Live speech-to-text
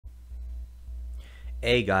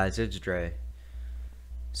Hey guys, it's Dre.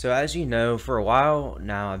 So as you know, for a while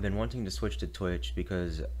now I've been wanting to switch to Twitch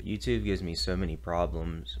because YouTube gives me so many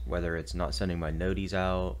problems, whether it's not sending my noties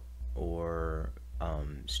out or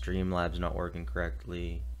Streamlabs not working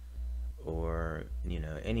correctly or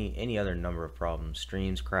any other number of problems,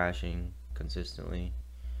 streams crashing consistently.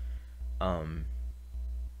 Um,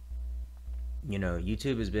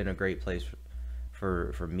 YouTube has been a great place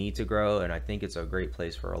for me to grow, and I think it's a great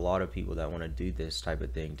place for a lot of people that want to do this type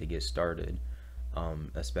of thing to get started.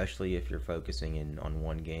 Especially if you're focusing in on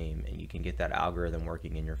one game and you can get that algorithm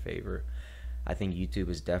working in your favor. I think YouTube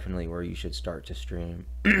is definitely where you should start to stream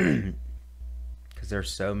because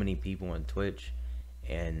there's so many people on Twitch,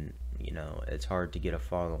 and it's hard to get a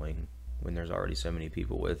following when there's already so many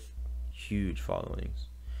people with huge followings.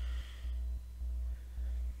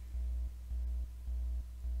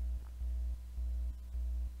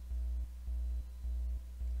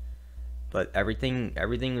 But everything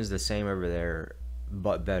is the same over there,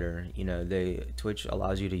 but better. They Twitch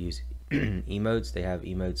allows you to use emotes. They have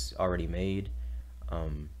emotes already made.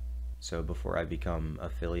 Um, so before I become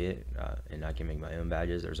affiliate and I can make my own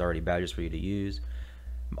badges, there's already badges for you to use.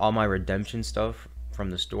 All my redemption stuff from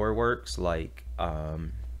the store works. Like I'll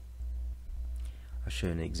show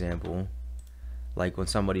you an example. Like when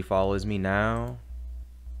somebody follows me now.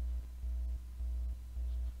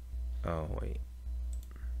 Oh wait.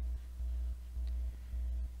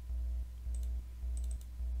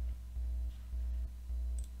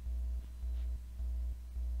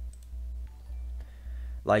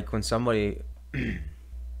 Like when somebody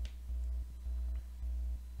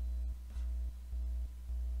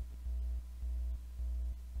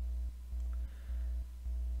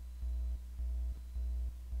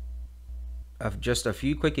of just a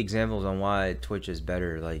few quick examples on why Twitch is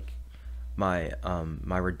better. Like my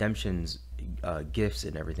redemptions, gifts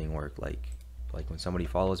and everything work. Like when somebody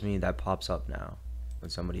follows me, that pops up now.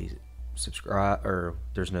 When somebody subscribe, or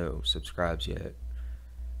there's no subscribes yet,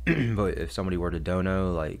 but if somebody were to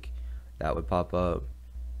dono, like that would pop up.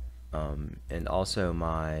 And also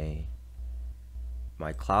my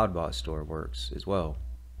CloudBot store works as well.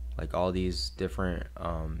 Like all these different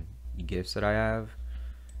gifts that I have,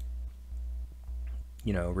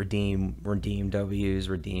 redeem W's,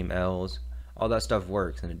 redeem L's, all that stuff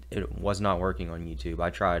works, and it was not working on YouTube.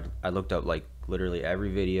 I looked up like literally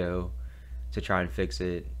every video to try and fix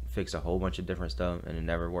a whole bunch of different stuff, and it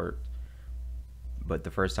never worked. But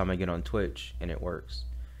the first time I get on Twitch and it works,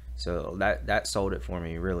 so that sold it for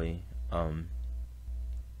me really.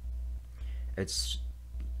 It's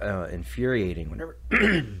infuriating whenever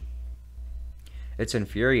it's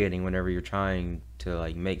infuriating whenever you're trying to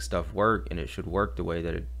like make stuff work, and it should work the way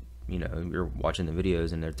that you're watching the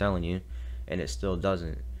videos and they're telling you, and it still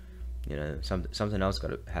doesn't. Something else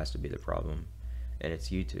has to be the problem, and it's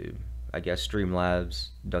YouTube. I guess Streamlabs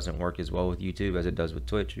doesn't work as well with YouTube as it does with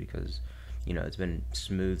Twitch because it's been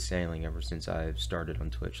smooth sailing ever since I've started on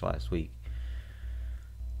Twitch last week.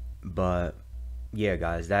 But yeah,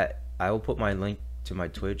 guys, that I will put my link to my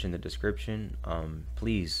Twitch in the description.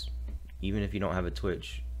 Please, even if you don't have a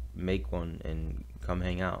Twitch, make one and come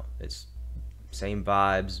hang out. It's same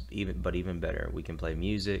vibes, even better. We can play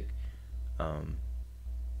music.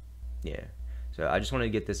 Yeah. So I just wanted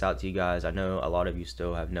to get this out to you guys. I know a lot of you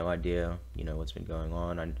still have no idea, what's been going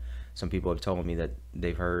on. And some people have told me that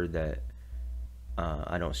they've heard that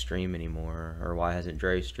I don't stream anymore, or why hasn't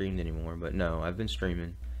Dre streamed anymore? But no, I've been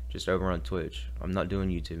streaming just over on Twitch. I'm not doing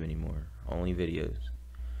YouTube anymore. Only videos.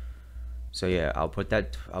 So yeah, I'll put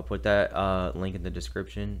that link in the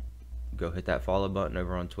description. Go hit that follow button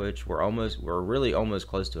over on Twitch. We're really almost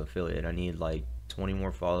close to affiliate. I need like 20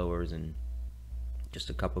 more followers and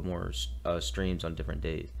just a couple more streams on different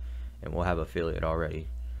days, and we'll have affiliate already.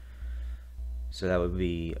 So that would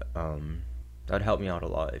be that'd help me out a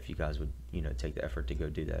lot if you guys would take the effort to go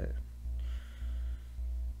do that.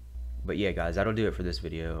 But yeah, guys, that'll do it for this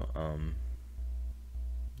video.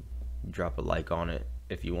 Drop a like on it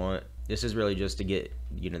if you want. This is really just to get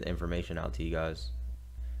the information out to you guys.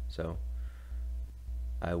 So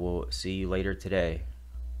I will see you later today.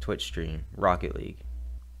 Twitch stream Rocket League.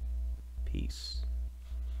 Peace.